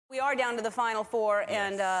We are down to the final four,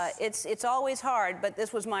 and it's always hard, but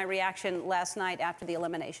this was my reaction last night after the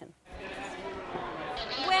elimination.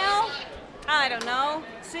 Well, I don't know.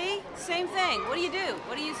 See? Same thing. What do you do?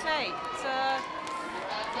 What do you say? It's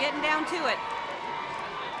getting down to it.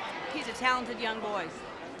 He's a talented young boy.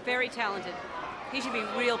 Very talented. He should be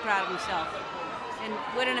real proud of himself. And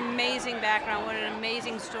what an amazing background, what an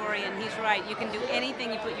amazing story, and he's right. You can do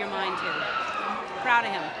anything you put your mind to. Proud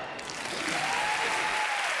of him.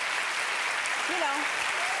 You know,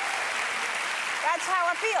 that's how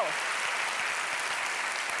I feel.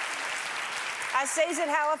 I says it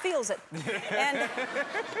how I feels it. And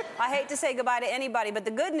I hate to say goodbye to anybody, but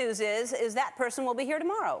the good news is that person will be here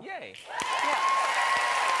tomorrow. Yay. Yeah.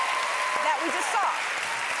 That we just saw.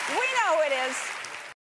 We know who it is.